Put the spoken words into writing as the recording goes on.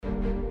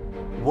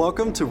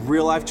Welcome to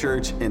Real Life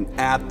Church and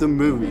At the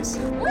Movies.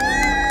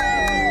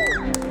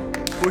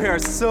 We are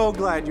so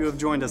glad you have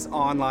joined us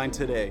online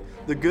today.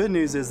 The good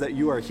news is that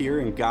you are here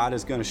and God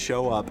is going to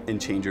show up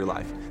and change your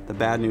life. The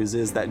bad news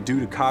is that due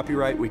to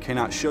copyright, we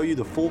cannot show you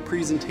the full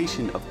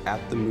presentation of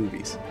At the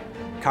Movies.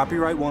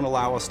 Copyright won't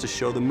allow us to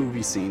show the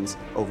movie scenes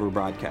over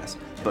broadcast,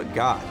 but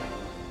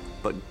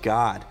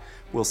God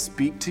will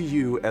speak to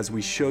you as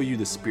we show you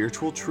the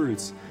spiritual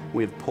truths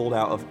we have pulled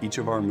out of each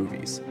of our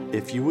movies.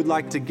 If you would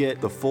like to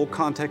get the full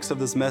context of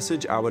this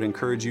message, I would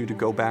encourage you to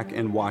go back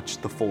and watch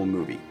the full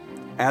movie.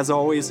 As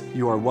always,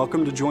 you are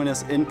welcome to join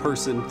us in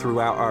person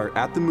throughout our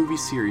At the Movie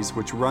series,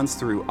 which runs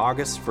through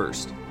August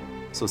 1st.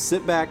 So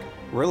sit back,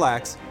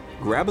 relax,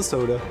 grab a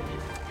soda.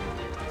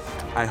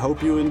 I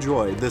hope you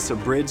enjoy this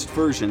abridged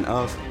version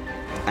of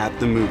At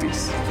the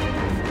Movies.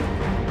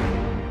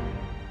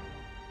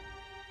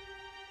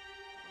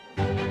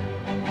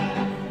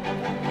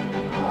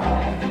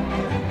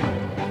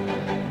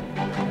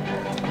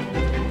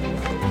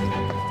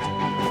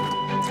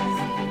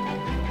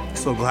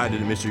 So glad to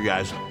miss you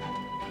guys.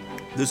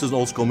 This is an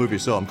old school movie,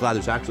 so I'm glad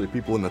there's actually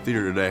people in the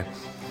theater today.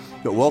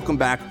 But welcome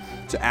back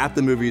to At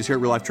the Movies here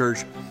at Real Life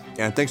Church,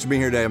 and thanks for being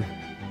here today.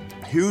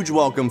 Huge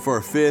welcome for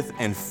our fifth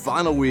and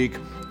final week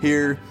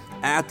here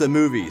at the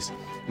Movies.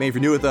 Man, if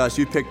you're new with us,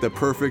 you picked the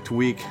perfect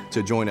week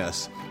to join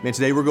us. Man,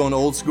 today we're going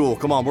old school.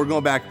 Come on, we're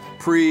going back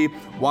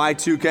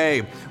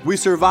pre-Y2K. We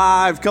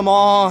survived, come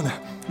on,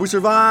 we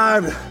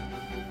survived.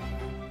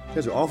 You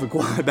guys are awfully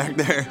quiet back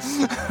there.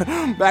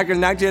 Back in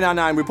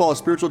 1999, we pulled a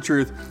spiritual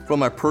truth from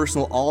my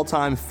personal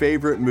all-time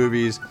favorite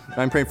movies.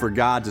 I'm praying for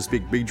God to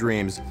speak big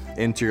dreams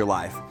into your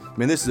life. I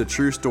mean, this is a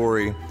true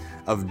story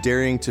of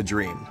daring to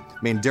dream.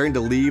 I mean, daring to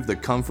leave the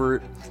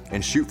comfort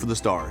and shoot for the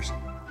stars.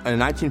 In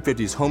the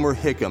 1950s, Homer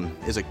Hickam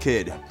is a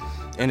kid,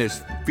 and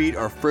his feet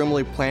are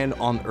firmly planted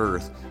on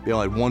earth. He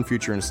only had one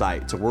future in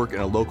sight, to work in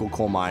a local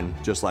coal mine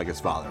just like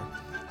his father.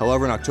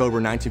 However, in October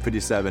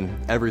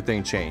 1957,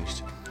 everything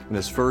changed. And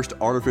his first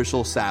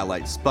artificial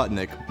satellite,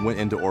 Sputnik, went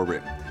into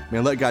orbit.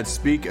 Man, let God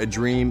speak a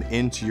dream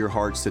into your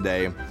hearts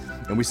today.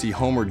 And we see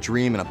Homer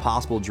dream an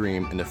impossible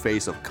dream in the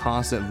face of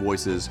constant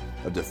voices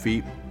of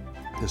defeat,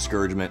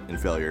 discouragement, and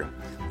failure.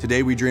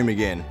 Today we dream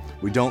again.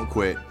 We don't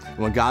quit. And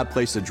when God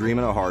places a dream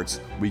in our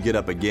hearts, we get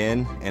up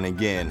again and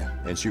again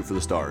and shoot for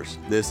the stars.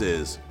 This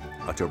is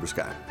October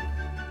Sky.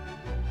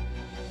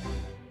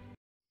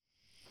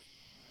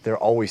 There are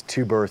always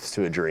two births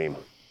to a dream.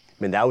 I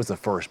mean, that was the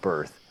first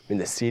birth. I mean,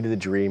 the seed of the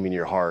dream in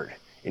your heart,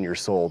 in your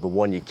soul, the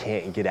one you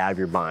can't get out of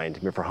your mind.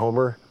 I mean, for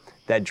Homer,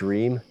 that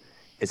dream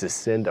is to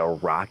send a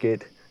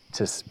rocket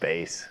to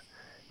space.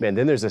 Man,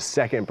 then there's a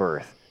second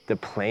birth, the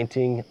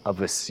planting of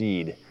a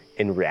seed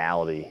in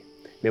reality.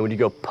 Man, when you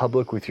go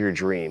public with your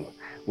dream,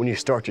 when you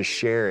start to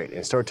share it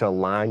and start to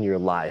align your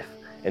life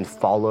and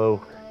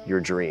follow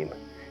your dream.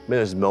 Man,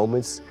 there's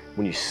moments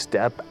when you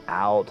step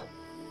out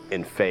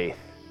in faith.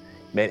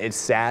 Man, it's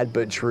sad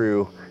but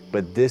true,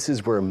 but this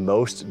is where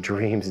most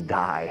dreams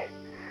die.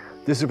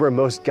 This is where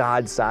most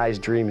God-sized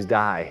dreams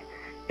die,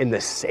 in the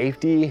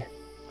safety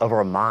of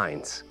our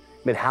minds.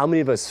 Man, how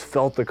many of us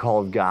felt the call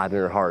of God in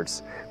our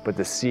hearts, but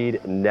the seed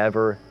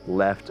never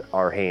left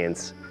our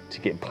hands to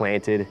get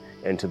planted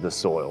into the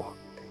soil?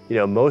 You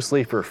know,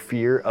 mostly for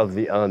fear of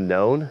the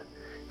unknown,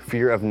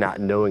 fear of not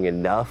knowing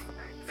enough,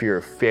 fear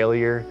of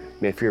failure,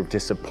 man, fear of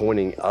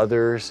disappointing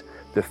others,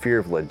 the fear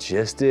of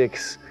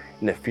logistics,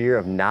 and the fear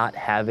of not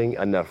having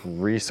enough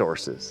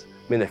resources.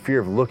 I mean, the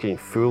fear of looking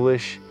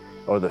foolish,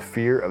 or the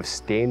fear of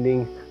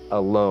standing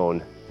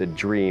alone, the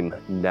dream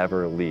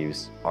never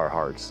leaves our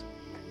hearts.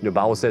 You know, the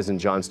Bible says in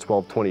John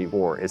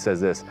 12:24, it says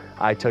this,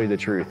 I tell you the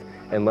truth,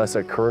 unless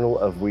a kernel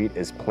of wheat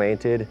is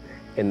planted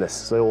in the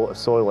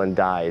soil and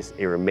dies,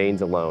 it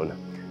remains alone,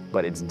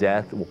 but its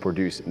death will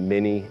produce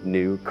many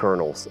new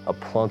kernels, a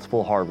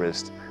plentiful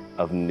harvest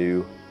of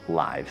new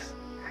lives.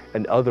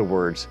 In other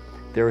words,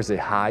 there is a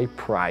high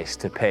price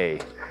to pay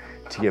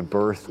to give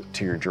birth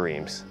to your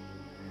dreams.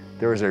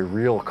 There is a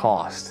real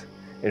cost.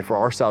 And for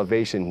our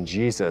salvation,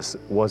 Jesus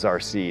was our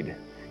seed.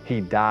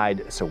 He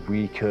died so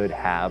we could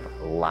have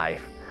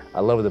life. I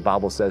love what the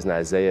Bible says in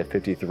Isaiah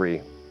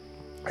 53.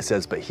 It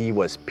says, but he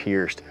was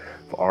pierced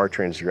for our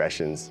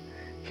transgressions.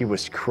 He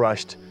was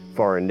crushed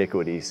for our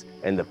iniquities.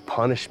 And the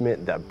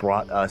punishment that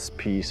brought us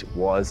peace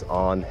was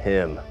on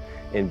him.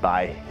 And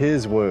by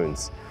his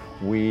wounds,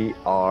 we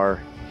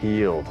are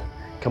healed.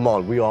 Come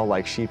on, we all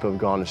like sheep have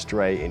gone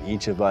astray, and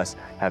each of us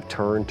have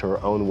turned to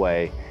our own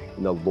way.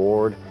 And the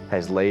Lord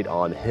has laid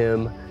on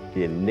him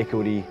the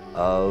iniquity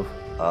of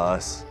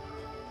us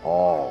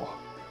all.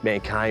 Man,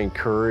 can I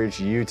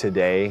encourage you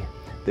today,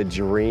 the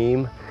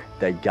dream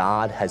that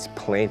God has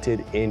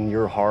planted in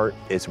your heart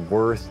is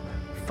worth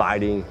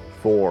fighting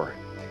for.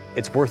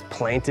 It's worth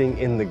planting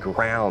in the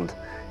ground.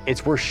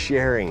 It's worth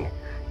sharing.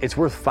 It's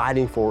worth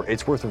fighting for.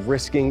 It's worth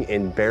risking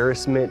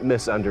embarrassment,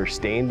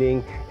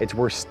 misunderstanding. It's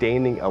worth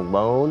standing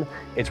alone.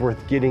 It's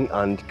worth getting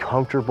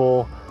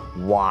uncomfortable.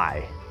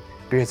 Why?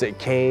 Because it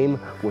came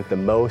with the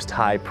most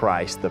high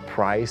price, the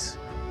price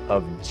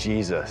of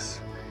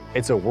Jesus.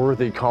 It's a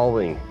worthy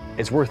calling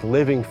It's worth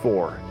living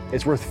for.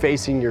 It's worth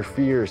facing your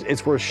fears.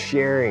 It's worth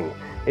sharing.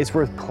 It's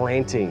worth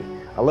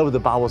planting. I love what the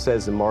Bible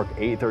says in Mark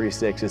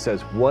 8:36. It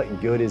says,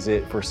 what good is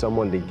it for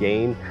someone to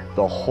gain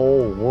the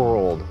whole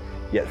world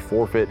yet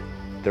forfeit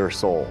their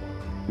soul?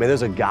 Man,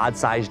 there's a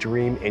God-sized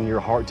dream in your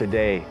heart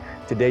today.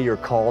 Today you're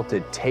called to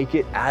take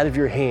it out of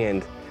your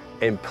hand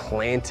and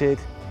plant it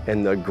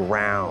in the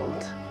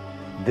ground.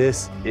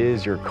 This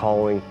is your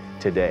calling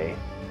today.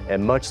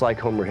 And much like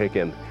Homer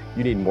Hickam,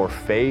 you need more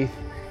faith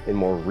and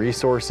more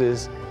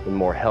resources and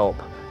more help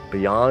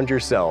beyond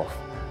yourself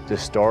to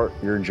start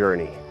your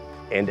journey.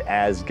 And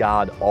as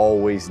God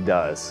always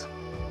does,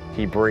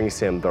 He brings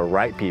Him the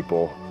right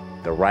people,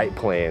 the right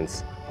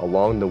plans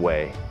along the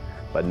way,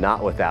 but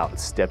not without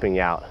stepping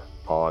out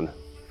on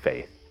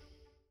faith.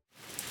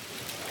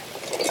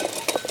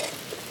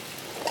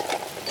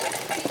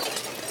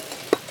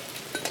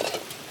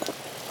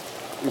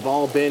 We've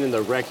all been in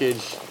the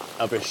wreckage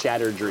of a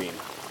shattered dream.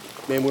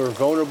 Man, we were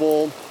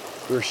vulnerable,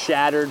 we were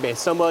shattered, man,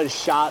 someone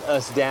shot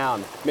us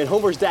down. Man,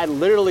 Homer's dad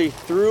literally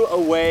threw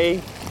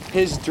away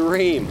his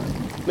dream.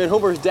 Man,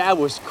 Homer's dad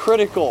was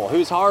critical, he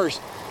was harsh,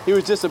 he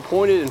was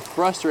disappointed and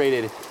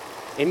frustrated.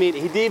 I mean,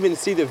 he didn't even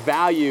see the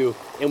value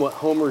in what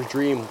Homer's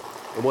dream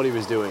and what he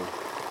was doing.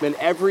 Man,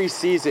 every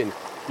season,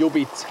 you'll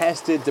be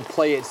tested to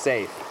play it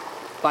safe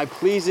by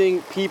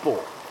pleasing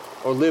people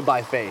or live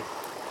by faith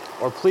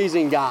or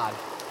pleasing God.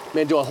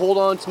 Man, do I hold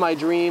on to my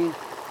dream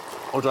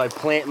or do I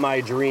plant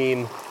my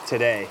dream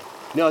today?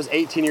 You know, I was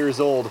 18 years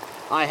old,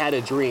 I had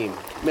a dream.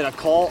 Man, a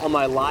call on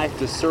my life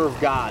to serve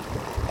God.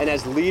 And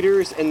as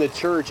leaders in the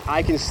church,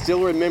 I can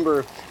still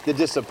remember the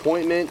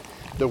disappointment,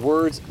 the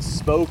words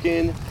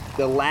spoken,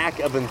 the lack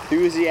of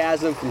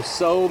enthusiasm from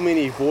so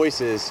many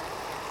voices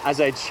as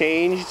I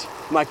changed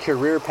my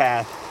career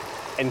path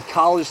and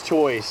college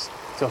choice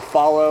to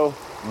follow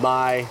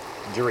my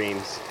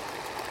dreams.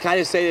 Can I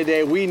just say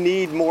today, we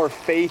need more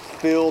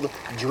faith-filled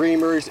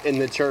dreamers in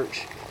the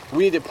church.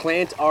 We need to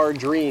plant our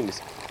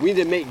dreams. We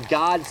need to make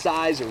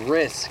God-sized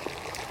risk.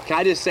 Can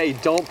I just say,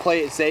 don't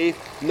play it safe?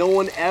 No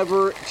one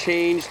ever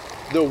changed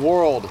the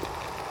world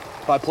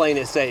by playing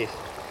it safe.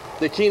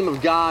 The kingdom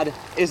of God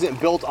isn't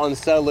built on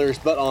settlers,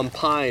 but on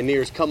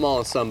pioneers. Come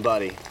on,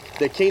 somebody.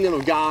 The kingdom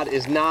of God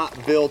is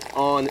not built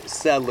on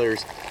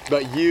settlers,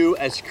 but you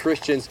as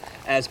Christians,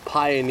 as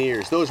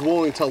pioneers, those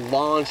willing to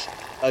launch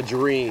a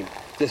dream,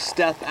 to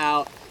step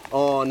out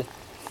on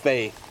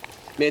faith.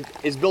 Man,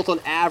 it's built on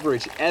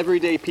average,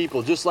 everyday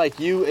people, just like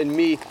you and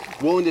me,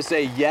 willing to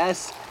say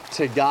yes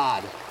to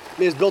God.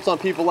 Man, it's built on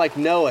people like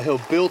Noah, who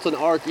built an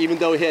ark even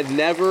though it had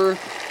never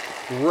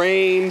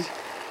rained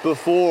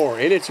before.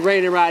 And it's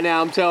raining right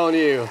now, I'm telling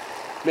you.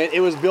 Man,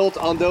 it was built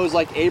on those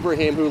like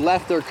Abraham who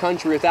left their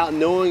country without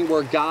knowing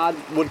where God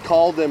would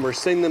call them or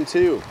send them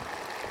to.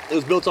 It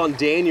was built on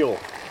Daniel,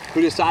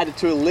 who decided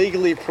to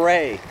illegally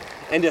pray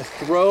and to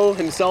throw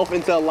himself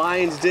into a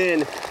lion's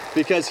den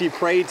because he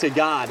prayed to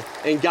God,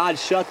 and God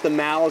shut the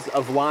mouths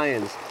of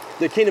lions.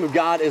 The kingdom of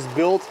God is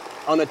built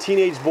on a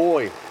teenage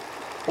boy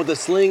with a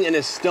sling and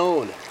a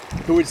stone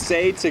who would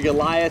say to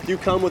Goliath, you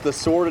come with a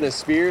sword and a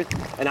spear,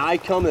 and I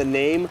come in the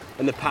name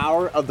and the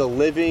power of the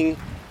living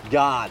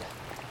God.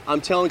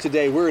 I'm telling you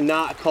today, we're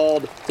not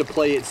called to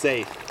play it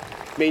safe.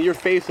 Man, your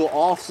faith will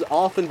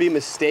often be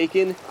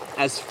mistaken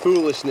as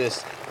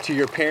foolishness to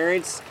your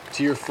parents,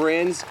 to your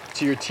friends,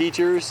 to your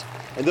teachers,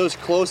 and those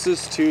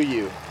closest to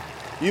you.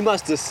 You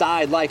must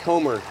decide, like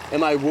Homer,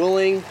 am I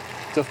willing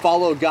to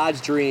follow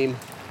God's dream,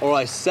 or will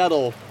I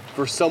settle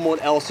for someone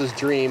else's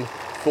dream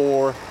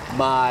for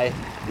my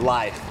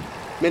life?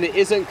 Man, it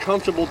isn't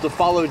comfortable to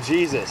follow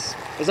Jesus.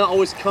 It's not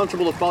always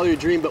comfortable to follow your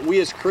dream, but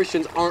we as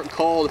Christians aren't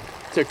called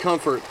to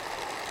comfort.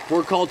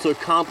 We're called to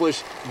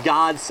accomplish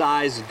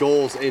God-sized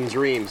goals and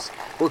dreams.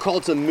 We're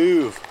called to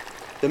move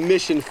the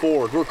mission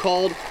forward. We're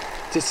called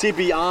to see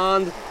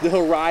beyond the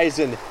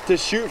horizon, to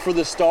shoot for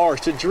the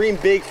stars, to dream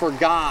big for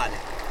God.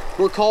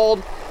 We're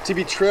called to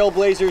be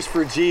trailblazers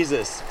for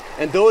Jesus.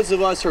 And those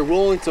of us who are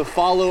willing to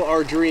follow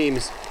our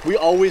dreams, we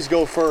always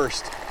go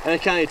first. And I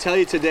kind of tell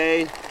you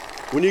today,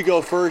 when you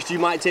go first, you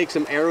might take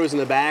some arrows in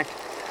the back.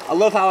 I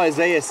love how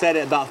Isaiah said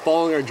it about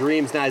following our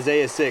dreams in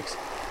Isaiah 6.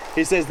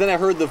 He says, then I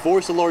heard the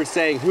voice of the Lord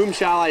saying, whom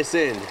shall I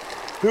send?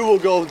 Who will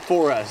go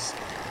for us?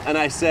 And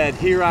I said,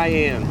 here I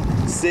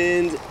am,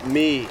 send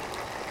me.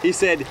 He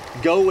said,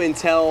 go and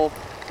tell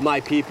my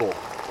people.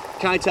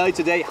 Can I tell you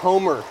today,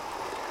 Homer,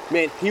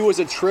 man, he was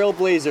a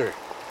trailblazer.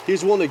 He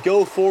was willing to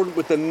go forward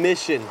with the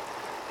mission.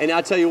 And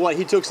I'll tell you what,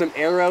 he took some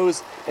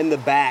arrows in the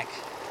back.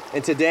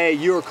 And today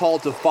you are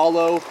called to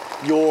follow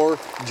your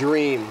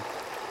dream,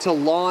 to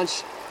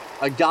launch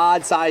a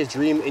God-sized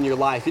dream in your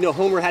life. You know,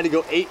 Homer had to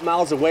go 8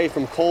 miles away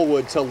from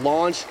Colwood to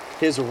launch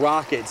his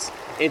rockets.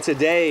 And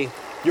today,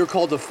 you're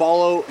called to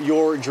follow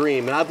your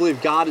dream. And I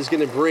believe God is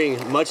going to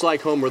bring, much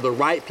like Homer, the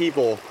right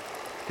people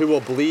who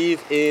will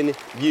believe in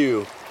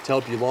you to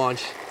help you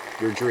launch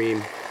your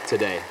dream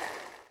today.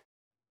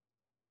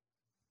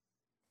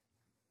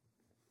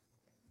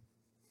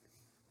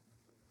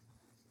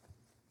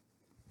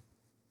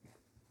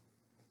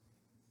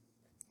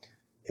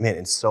 Man,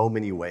 in so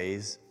many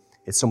ways,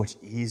 It's so much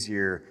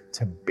easier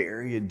to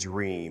bury a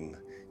dream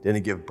than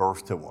to give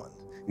birth to one.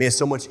 Man, it's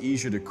so much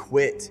easier to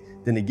quit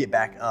than to get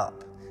back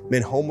up.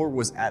 Man, Homer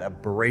was at a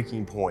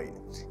breaking point.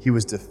 He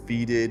was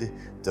defeated,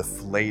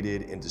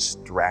 deflated, and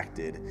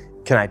distracted.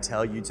 Can I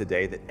tell you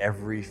today that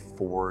every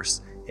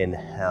force in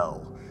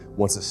hell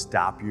wants to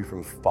stop you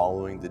from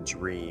following the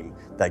dream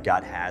that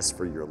God has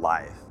for your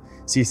life?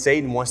 See,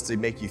 Satan wants to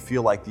make you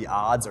feel like the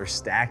odds are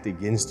stacked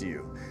against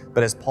you.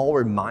 But as Paul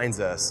reminds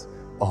us,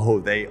 oh,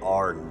 they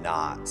are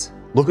not.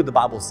 Look what the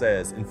Bible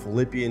says in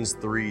Philippians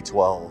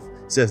 3:12.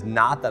 It says,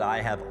 not that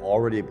I have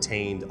already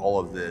obtained all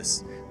of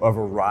this or have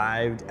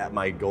arrived at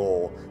my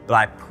goal, but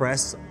I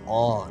press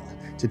on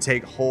to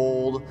take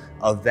hold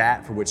of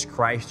that for which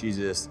Christ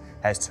Jesus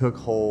has took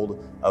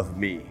hold of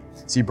me.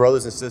 See,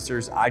 brothers and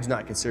sisters, I do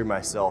not consider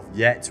myself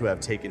yet to have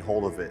taken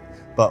hold of it,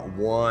 but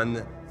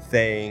one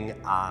thing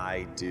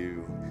I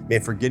do.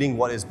 Man, forgetting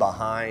what is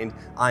behind,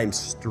 I'm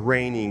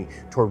straining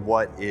toward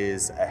what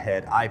is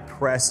ahead. I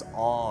press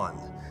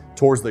on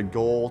towards the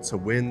goal to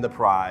win the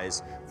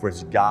prize for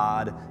which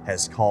God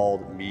has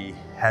called me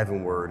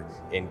heavenward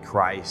in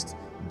Christ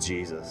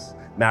Jesus.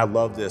 Man, I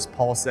love this.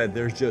 Paul said,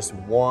 there's just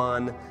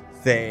one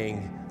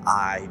thing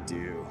I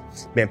do.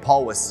 Man,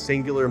 Paul was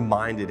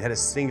singular-minded, had a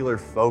singular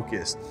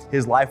focus.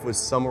 His life was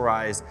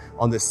summarized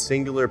on the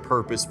singular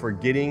purpose,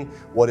 forgetting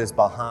what is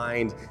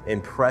behind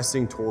and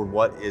pressing toward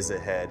what is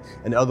ahead.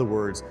 In other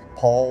words,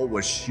 Paul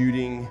was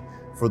shooting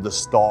for the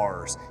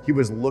stars. He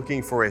was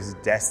looking for his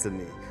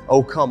destiny.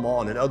 Oh, come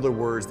on. In other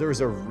words, there's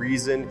a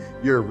reason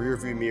your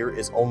rearview mirror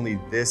is only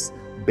this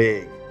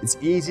big. It's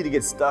easy to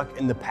get stuck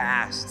in the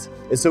past.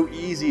 It's so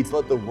easy to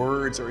let the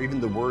words or even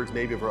the words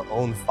maybe of our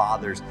own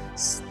fathers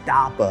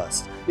stop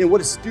us.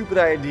 What a stupid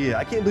idea.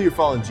 I can't believe you're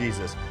following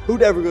Jesus.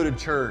 Who'd ever go to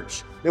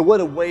church?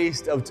 What a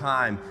waste of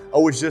time.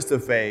 Oh, it's just a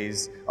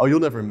phase. Oh, you'll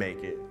never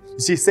make it. You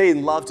see,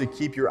 Satan loves to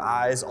keep your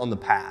eyes on the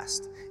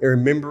past and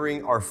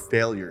remembering our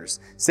failures.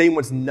 Satan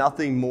wants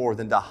nothing more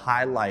than to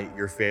highlight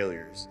your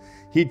failures.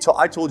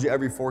 I told you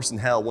every force in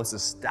hell wants to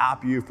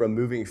stop you from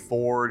moving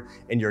forward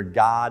in your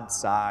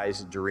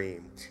God-sized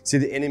dream. See,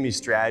 the enemy's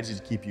strategy is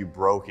to keep you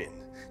broken,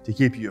 to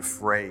keep you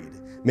afraid.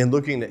 Man,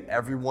 looking at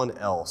everyone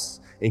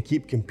else and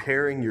keep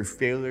comparing your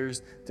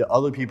failures to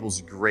other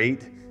people's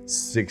great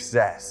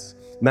success.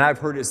 Man, I've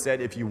heard it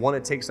said, if you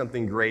want to take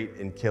something great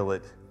and kill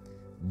it,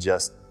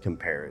 just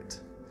compare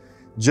it.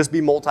 Just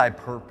be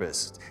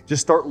multi-purposed.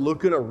 Just start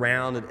looking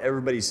around at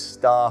everybody's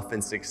stuff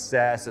and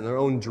success and their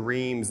own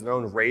dreams and their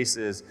own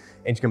races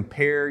and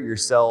compare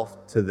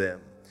yourself to them.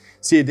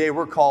 See, today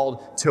we're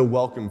called to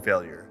welcome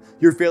failure.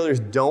 Your failures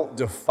don't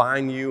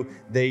define you,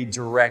 they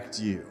direct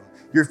you.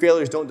 Your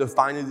failures don't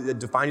define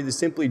you, they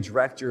simply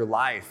direct your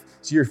life.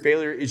 So your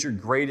failure is your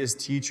greatest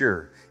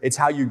teacher. It's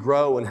how you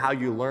grow and how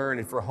you learn.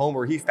 And for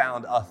Homer, he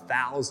found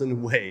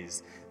 1,000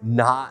 ways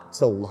not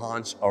to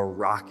launch a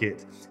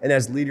rocket. And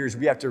as leaders,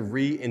 we have to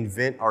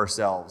reinvent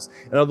ourselves.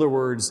 In other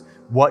words,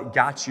 what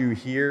got you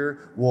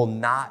here will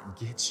not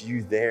get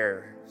you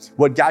there.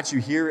 What got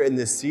you here in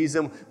this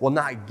season will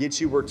not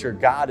get you where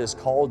God has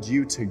called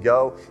you to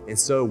go. And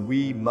so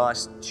we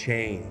must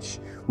change.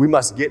 We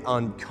must get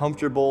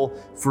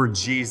uncomfortable for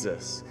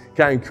Jesus.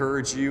 Can I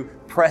encourage you?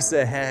 Press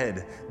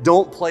ahead.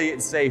 Don't play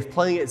it safe.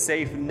 Playing it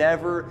safe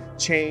never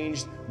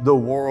changed the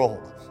world.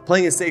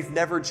 Playing it safe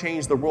never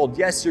changed the world.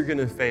 Yes, you're going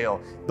to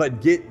fail,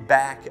 but get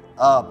back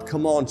up.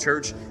 Come on,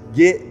 church.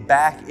 Get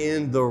back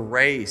in the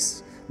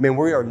race. Man,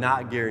 we are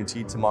not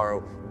guaranteed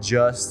tomorrow,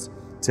 just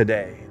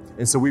today.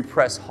 And so we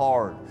press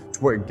hard to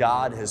where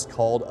God has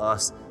called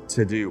us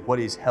to do, what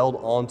He's held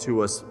on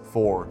to us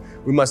for.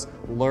 We must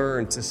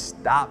learn to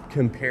stop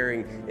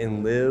comparing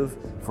and live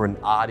for an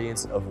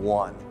audience of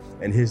one,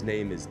 and His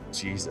name is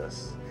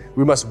Jesus.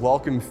 We must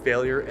welcome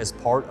failure as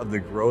part of the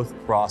growth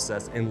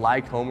process, and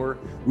like Homer,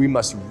 we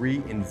must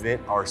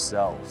reinvent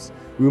ourselves.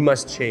 We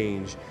must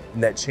change,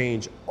 and that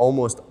change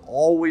almost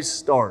always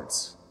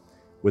starts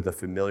with a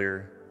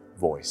familiar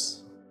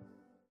voice.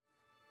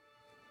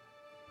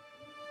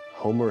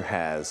 Homer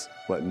has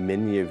what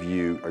many of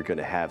you are going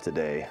to have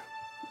today,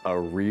 a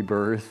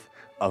rebirth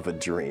of a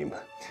dream.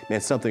 Man,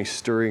 something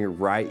stirring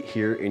right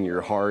here in your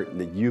heart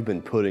that you've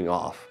been putting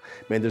off.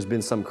 Man, there's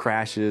been some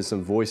crashes,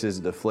 some voices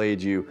that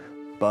deflated you,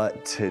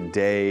 but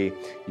today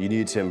you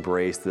need to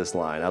embrace this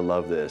line. I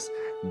love this.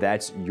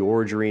 That's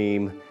your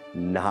dream,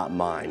 not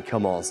mine.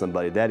 Come on,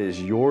 somebody. That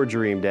is your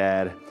dream,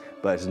 Dad,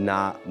 but it's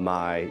not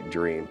my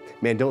dream.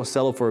 Man, don't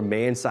settle for a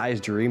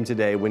man-sized dream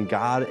today when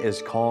God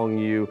is calling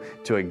you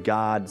to a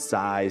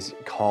God-sized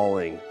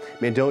calling.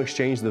 Man, don't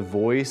exchange the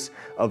voice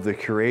of the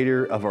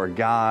Creator, of our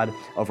God,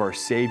 of our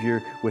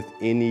Savior with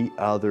any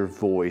other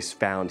voice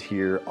found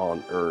here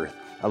on earth.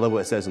 I love what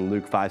it says in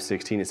Luke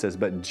 5:16. It says,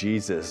 but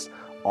Jesus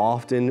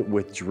often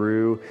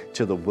withdrew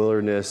to the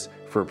wilderness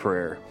for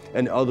prayer.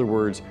 In other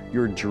words,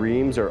 your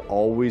dreams are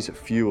always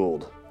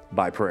fueled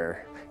by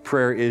prayer.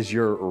 Prayer is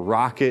your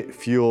rocket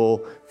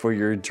fuel for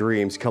your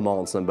dreams. Come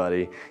on,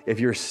 somebody. If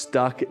you're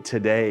stuck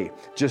today,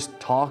 just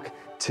talk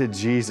to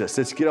Jesus.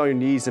 Let's get on your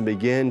knees and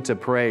begin to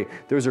pray.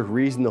 There's a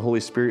reason the Holy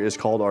Spirit is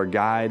called our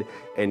guide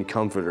and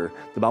comforter.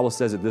 The Bible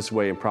says it this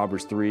way in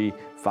Proverbs 3,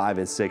 5,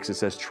 and 6. It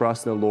says,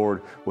 trust in the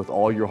Lord with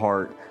all your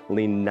heart.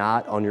 Lean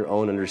not on your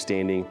own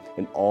understanding.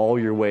 In all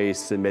your ways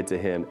submit to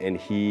him, and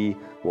he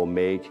will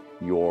make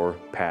your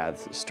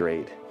paths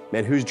straight.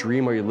 Man, whose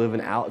dream are you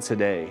living out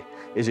today?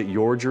 Is it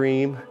your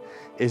dream?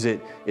 Is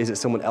it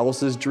someone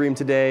else's dream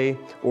today?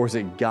 Or is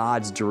it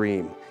God's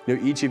dream? You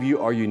know, each of you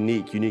are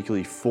unique,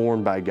 uniquely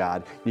formed by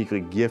God,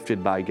 uniquely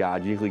gifted by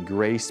God, uniquely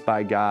graced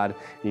by God,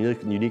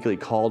 uniquely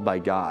called by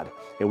God.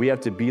 And we have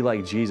to be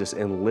like Jesus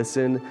and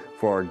listen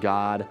for our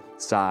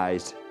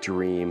God-sized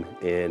dream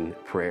in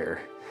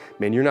prayer.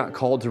 Man, you're not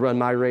called to run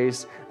my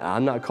race.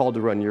 I'm not called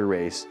to run your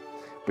race.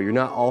 But you're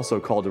not also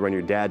called to run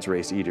your dad's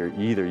race either.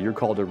 You're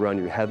called to run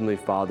your Heavenly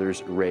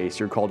Father's race.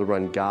 You're called to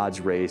run God's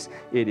race.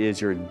 It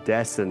is your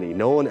destiny,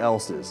 no one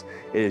else's.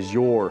 It is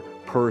your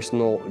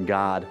personal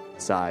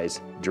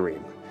God-sized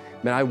dream.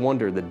 Man, I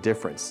wonder the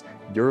difference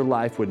your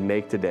life would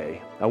make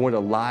today. I wonder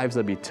lives that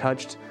would be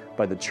touched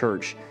by the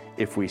church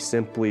if we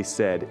simply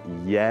said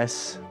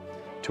yes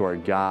to our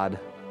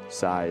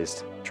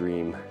God-sized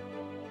dream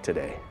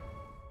today.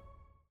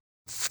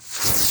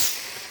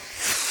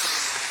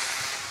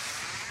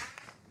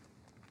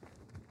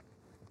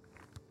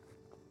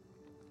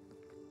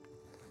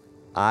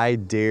 I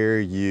dare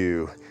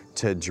you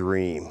to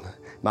dream.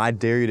 I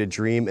dare you to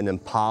dream an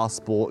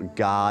impossible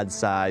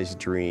God-sized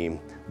dream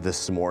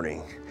this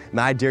morning.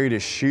 I dare you to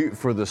shoot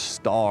for the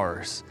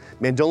stars.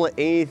 Man, don't let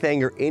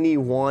anything or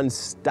anyone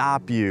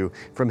stop you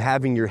from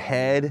having your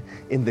head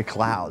in the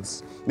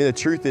clouds. Man, the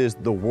truth is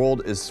the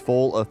world is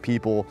full of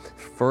people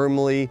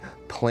firmly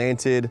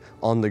planted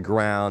on the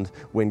ground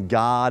when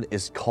God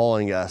is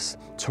calling us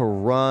to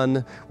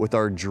run with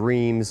our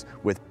dreams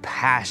with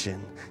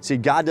passion. See,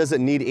 God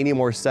doesn't need any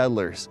more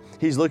settlers.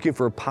 He's looking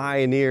for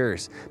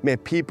pioneers, man,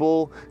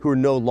 people who are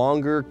no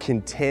longer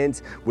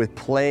content with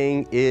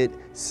playing it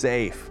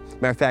safe.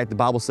 Matter of fact, the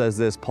Bible says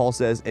this. Paul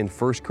says in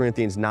 1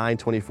 Corinthians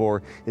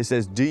 9:24, it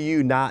says, do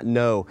you not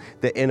know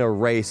that in a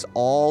race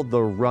all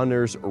the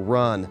runners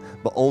run,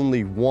 but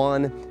only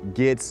one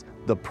gets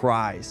the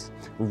prize?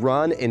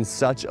 Run in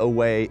such a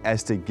way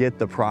as to get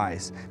the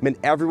prize. Man,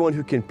 everyone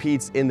who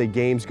competes in the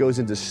games goes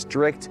into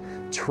strict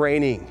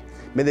training.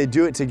 Man, they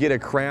do it to get a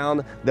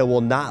crown that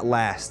will not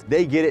last.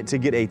 They get it to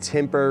get a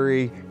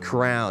temporary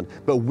crown,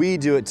 but we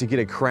do it to get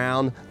a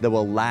crown that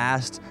will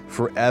last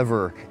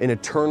forever, an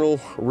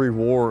eternal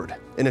reward,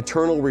 an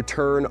eternal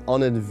return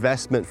on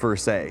investment per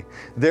se.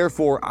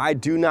 Therefore, I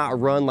do not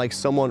run like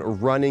someone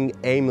running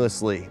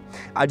aimlessly.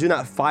 I do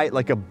not fight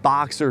like a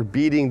boxer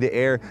beating the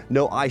air.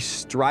 No, I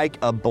strike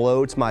a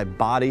blow to my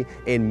body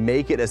and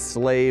make it a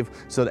slave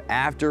so that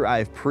after I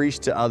have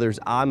preached to others,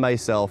 I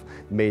myself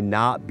may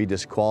not be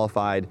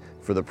disqualified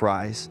for the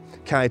prize.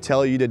 Can I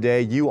tell you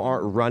today, you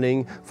aren't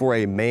running for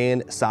a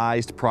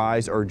man-sized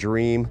prize or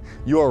dream.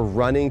 You are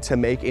running to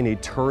make an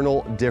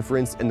eternal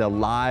difference in the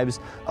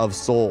lives of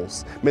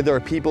souls. I mean, there are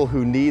people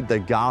who need the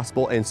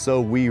gospel, and so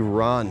we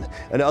run.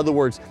 In other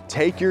words,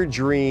 take your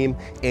dream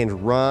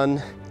and run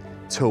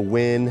to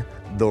win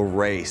the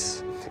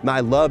race. And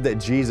I love that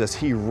Jesus,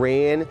 he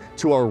ran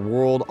to our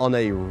world on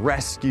a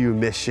rescue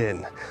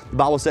mission. The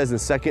Bible says in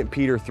 2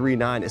 Peter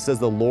 3:9, it says,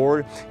 the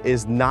Lord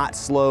is not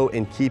slow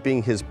in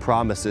keeping his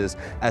promises,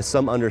 as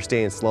some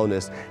understand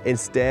slowness.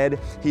 Instead,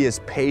 he is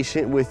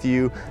patient with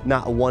you,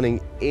 not wanting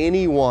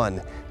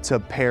anyone to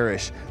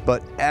perish,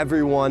 but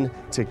everyone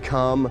to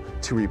come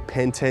to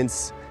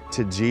repentance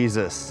to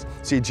Jesus.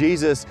 See,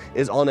 Jesus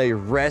is on a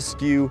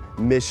rescue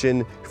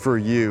mission for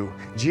you.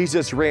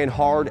 Jesus ran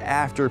hard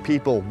after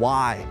people.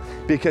 Why?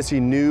 Because he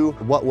knew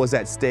what was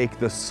at stake,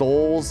 the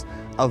souls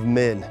of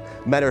men.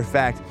 Matter of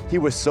fact, he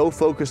was so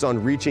focused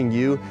on reaching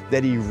you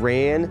that he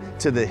ran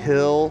to the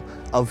hill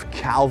of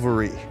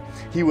Calvary.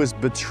 He was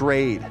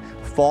betrayed,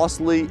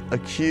 falsely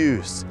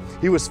accused.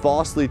 He was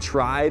falsely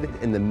tried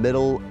in the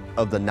middle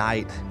of the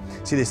night.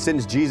 See, they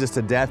sentenced Jesus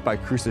to death by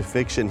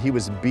crucifixion. He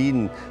was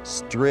beaten,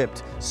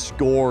 stripped,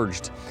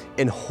 scourged,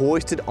 and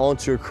hoisted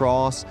onto a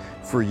cross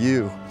for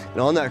you. And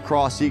on that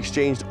cross, he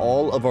exchanged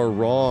all of our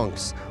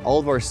wrongs, all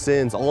of our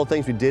sins, all the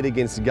things we did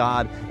against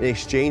God, and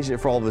exchanged it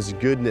for all of his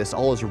goodness,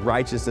 all his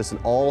righteousness, and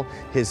all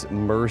his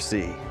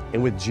mercy.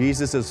 And with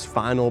Jesus'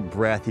 final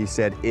breath, he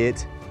said,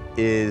 it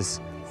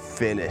is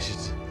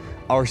finished.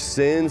 Our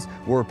sins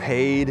were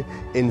paid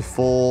in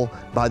full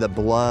by the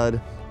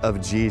blood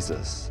of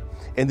Jesus.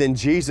 And then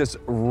Jesus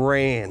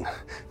ran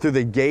through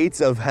the gates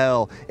of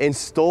hell and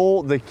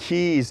stole the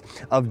keys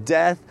of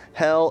death,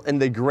 hell,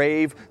 and the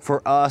grave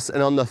for us.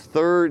 And on the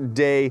third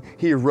day,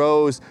 he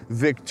rose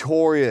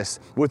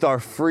victorious with our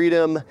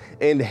freedom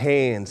in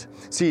hand.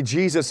 See,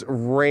 Jesus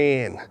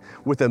ran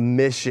with a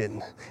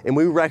mission, and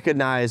we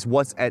recognize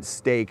what's at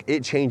stake.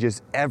 It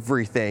changes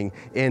everything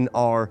in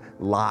our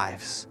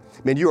lives.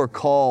 Man, you are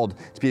called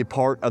to be a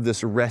part of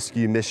this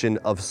rescue mission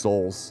of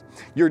souls.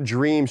 Your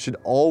dream should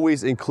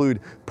always include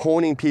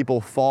pointing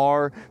people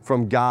far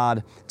from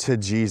God to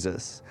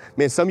Jesus.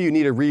 Man, some of you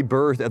need a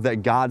rebirth of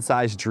that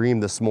God-sized dream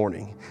this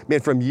morning. Man,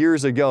 from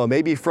years ago,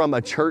 maybe from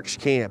a church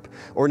camp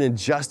or an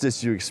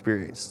injustice you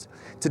experienced.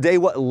 Today,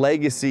 what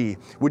legacy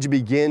would you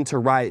begin to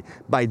write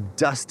by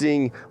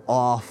dusting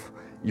off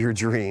your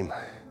dream?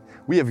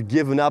 We have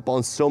given up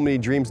on so many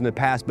dreams in the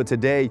past, but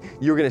today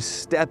you're gonna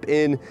step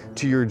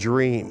into your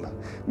dream.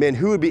 Man,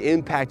 who would be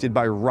impacted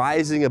by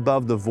rising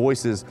above the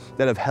voices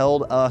that have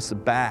held us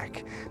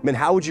back? Man,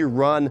 how would you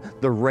run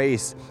the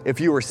race if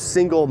you were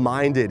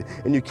single-minded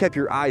and you kept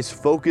your eyes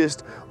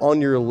focused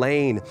on your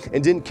lane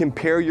and didn't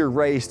compare your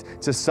race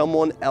to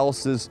someone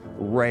else's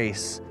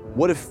race?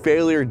 What if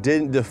failure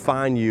didn't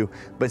define you,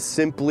 but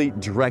simply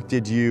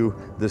directed you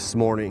this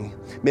morning?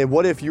 Man,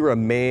 what if you're a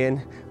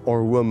man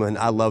or woman,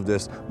 I love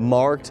this,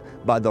 marked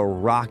by the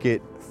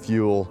rocket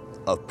fuel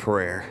of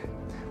prayer?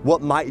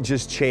 What might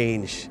just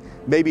change?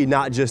 Maybe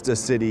not just a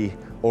city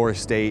or a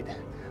state,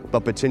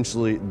 but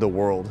potentially the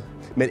world.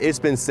 Man, it's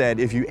been said,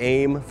 if you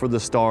aim for the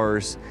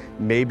stars,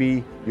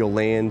 maybe you'll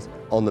land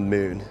on the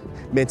moon.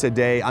 Man,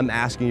 today I'm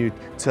asking you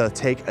to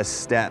take a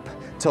step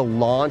to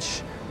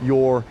launch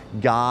your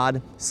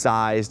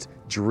God-sized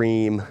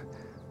dream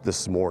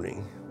this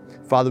morning.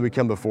 Father, we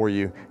come before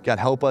you. God,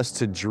 help us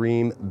to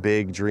dream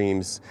big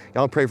dreams. God, I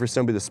want to pray for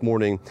somebody this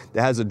morning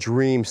that has a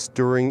dream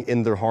stirring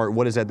in their heart.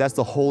 What is that? That's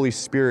the Holy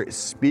Spirit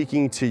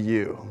speaking to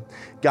you.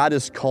 God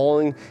is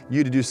calling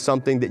you to do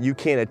something that you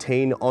can't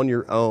attain on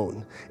your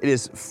own. It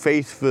is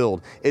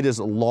faith-filled. It is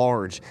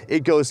large.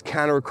 It goes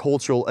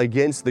countercultural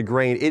against the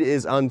grain. It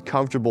is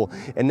uncomfortable.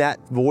 And that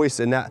voice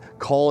and that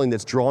calling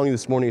that's drawing you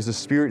this morning is the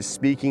Spirit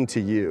speaking to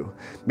you.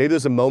 Maybe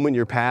there's a moment in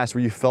your past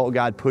where you felt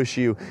God push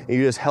you and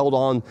you just held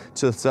on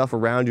to the stuff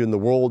around you in the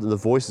world and the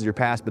voices of your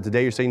past. But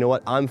today you're saying, you know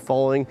what? I'm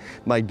following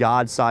my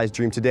God-sized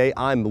dream. Today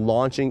I'm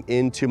launching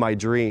into my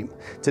dream.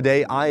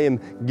 Today I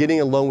am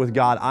getting alone with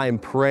God. I am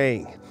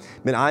praying.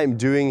 Man, I am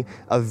doing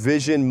a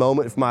vision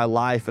moment for my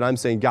life, and I'm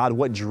saying, God,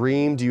 what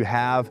dream do you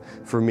have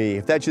for me?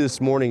 If that's you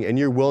this morning and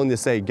you're willing to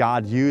say,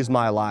 God, use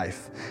my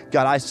life.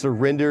 God, I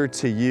surrender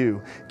to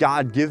you.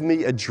 God, give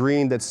me a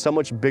dream that's so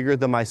much bigger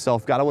than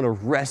myself. God, I want to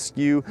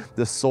rescue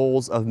the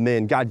souls of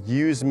men. God,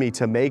 use me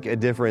to make a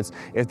difference.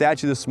 If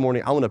that's you this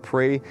morning, I want to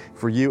pray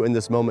for you in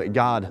this moment.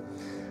 God,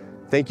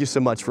 thank you so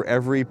much for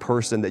every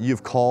person that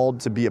you've called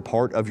to be a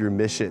part of your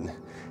mission.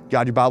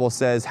 God, your Bible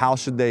says, how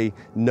should they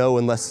know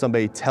unless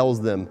somebody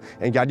tells them?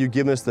 And God, you've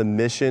given us the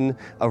mission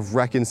of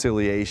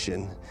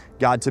reconciliation.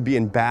 God, to be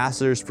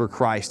ambassadors for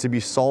Christ, to be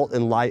salt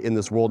and light in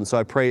this world. And so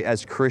I pray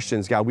as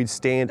Christians, God, we'd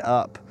stand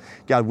up.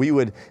 God, we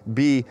would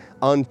be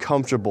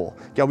uncomfortable.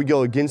 God, we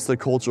go against the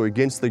culture,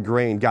 against the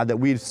grain. God, that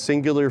we'd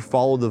singular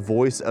follow the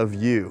voice of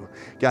you.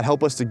 God,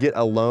 help us to get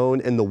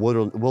alone in the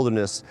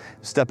wilderness,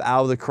 step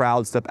out of the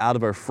crowd, step out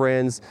of our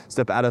friends,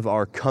 step out of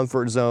our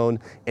comfort zone,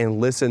 and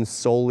listen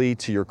solely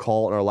to your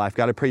call in our life.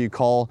 God, I pray you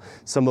call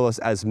some of us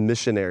as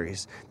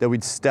missionaries, that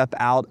we'd step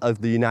out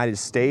of the United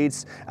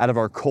States, out of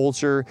our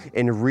culture,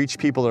 and reach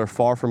people that are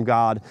far from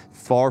God,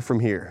 far from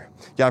here.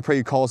 God, I pray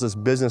you call us as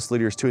business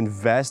leaders to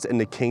invest in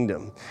the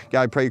kingdom.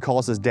 God, I pray you call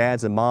us as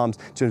dads and moms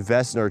to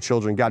invest in our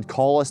children. God,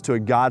 call us to a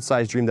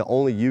God-sized dream that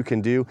only you can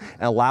do,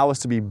 and allow us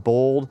to be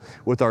bold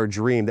with our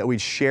dream, that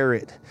we'd share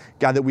it.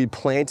 God, that we'd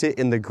plant it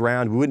in the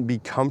ground. We wouldn't be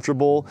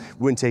comfortable.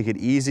 We wouldn't take it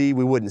easy.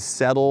 We wouldn't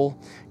settle.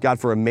 God,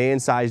 for a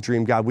man-sized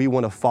dream, God, we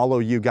want to follow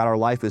you. God, our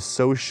life is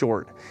so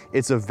short.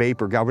 It's a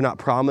vapor. God, we're not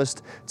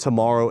promised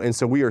tomorrow, and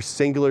so we are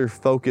singular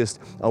focused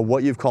on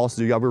what you've called us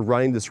to do. God, we're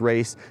running this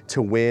race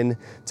to win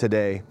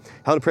today.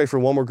 I want to pray for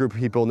one more group of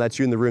people, and that's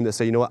you in the room that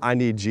say, you know what, I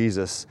need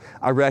Jesus.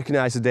 I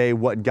recognize today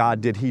what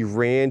God did. He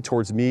ran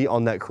towards me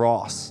on that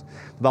cross.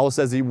 The Bible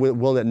says he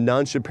will that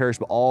none should perish,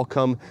 but all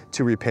come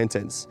to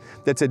repentance.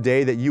 That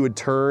today that you would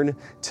turn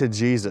to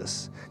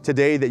Jesus.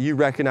 Today that you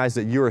recognize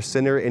that you're a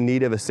sinner in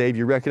need of a Savior.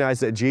 You recognize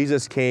that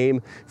Jesus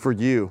came for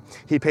you.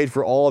 He paid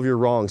for all of your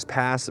wrongs,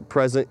 past,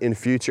 present, and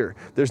future.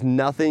 There's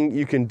nothing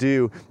you can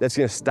do that's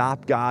going to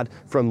stop God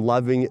from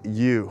loving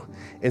you.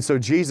 And so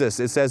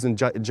Jesus, it says in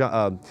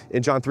John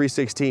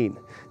 3:16,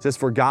 it says,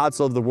 for God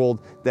so loved the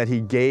world that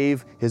he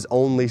gave his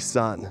only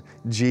son,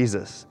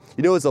 Jesus.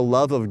 You know, it's the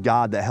love of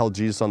God that held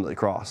Jesus on the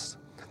cross.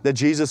 That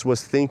Jesus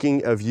was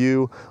thinking of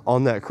you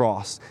on that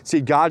cross.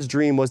 See, God's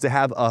dream was to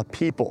have a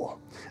people,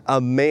 a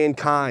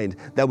mankind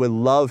that would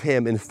love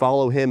him and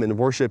follow him and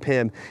worship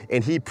him.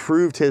 And he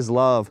proved his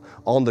love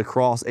on the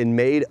cross and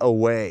made a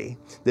way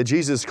that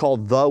Jesus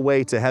called the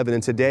way to heaven.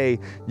 And today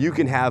you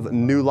can have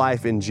new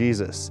life in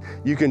Jesus.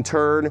 You can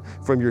turn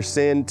from your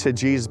sin to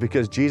Jesus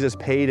because Jesus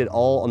paid it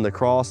all on the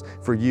cross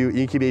for you.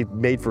 You can be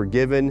made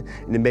forgiven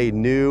and made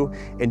new,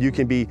 and you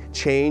can be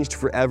changed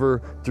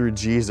forever through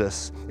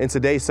Jesus. And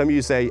today some of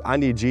you say, I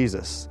need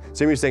Jesus.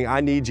 Some of you are saying,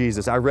 I need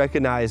Jesus. I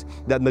recognize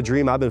that the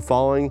dream I've been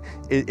following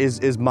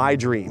is is my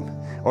dream,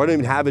 or I don't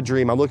even have a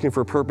dream. I'm looking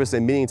for purpose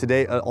and meaning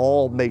today. It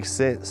all makes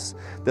sense.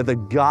 That the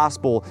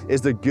gospel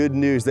is the good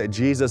news that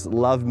Jesus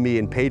loved me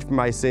and paid for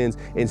my sins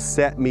and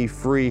set me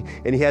free.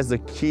 And he has the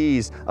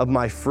keys of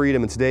my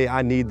freedom. And today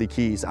I need the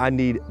keys. I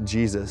need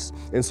Jesus.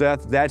 And so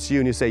if that's you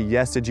and you say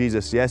yes to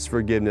Jesus, yes to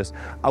forgiveness,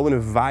 I want to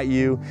invite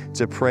you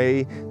to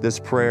pray this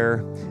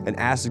prayer and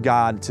ask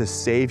God to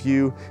save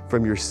you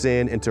from your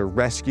sin and to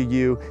rescue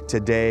you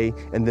today,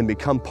 and then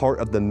become part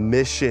of the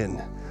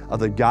mission of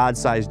the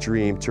God-sized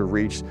dream to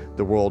reach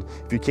the world.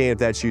 If you can, if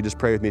that's you, just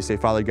pray with me. Say,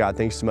 Father God,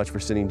 thanks so much for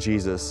sending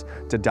Jesus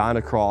to die on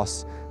a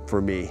cross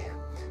for me.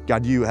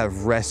 God, you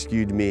have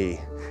rescued me.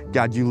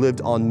 God, you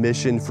lived on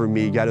mission for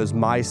me. God, it was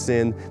my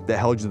sin that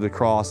held you to the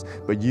cross,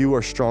 but you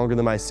are stronger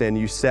than my sin.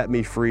 You set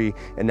me free,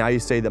 and now you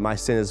say that my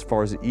sin is as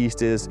far as the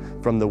east is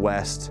from the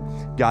west.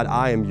 God,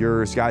 I am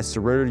yours. God, I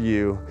surrender to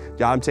you.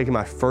 God, I'm taking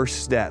my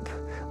first step.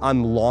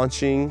 I'm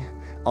launching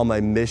on my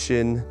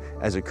mission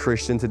as a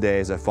Christian today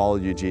as I follow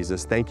you,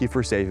 Jesus. Thank you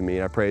for saving me,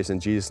 and I pray this in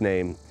Jesus'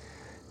 name,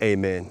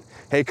 amen.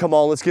 Hey, come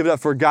on, let's give it up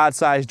for a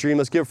God-sized dream.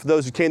 Let's give it for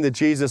those who came to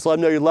Jesus. Let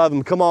them know you love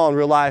them. Come on,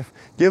 real life.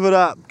 Give it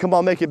up. Come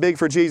on, make it big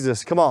for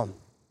Jesus. Come on.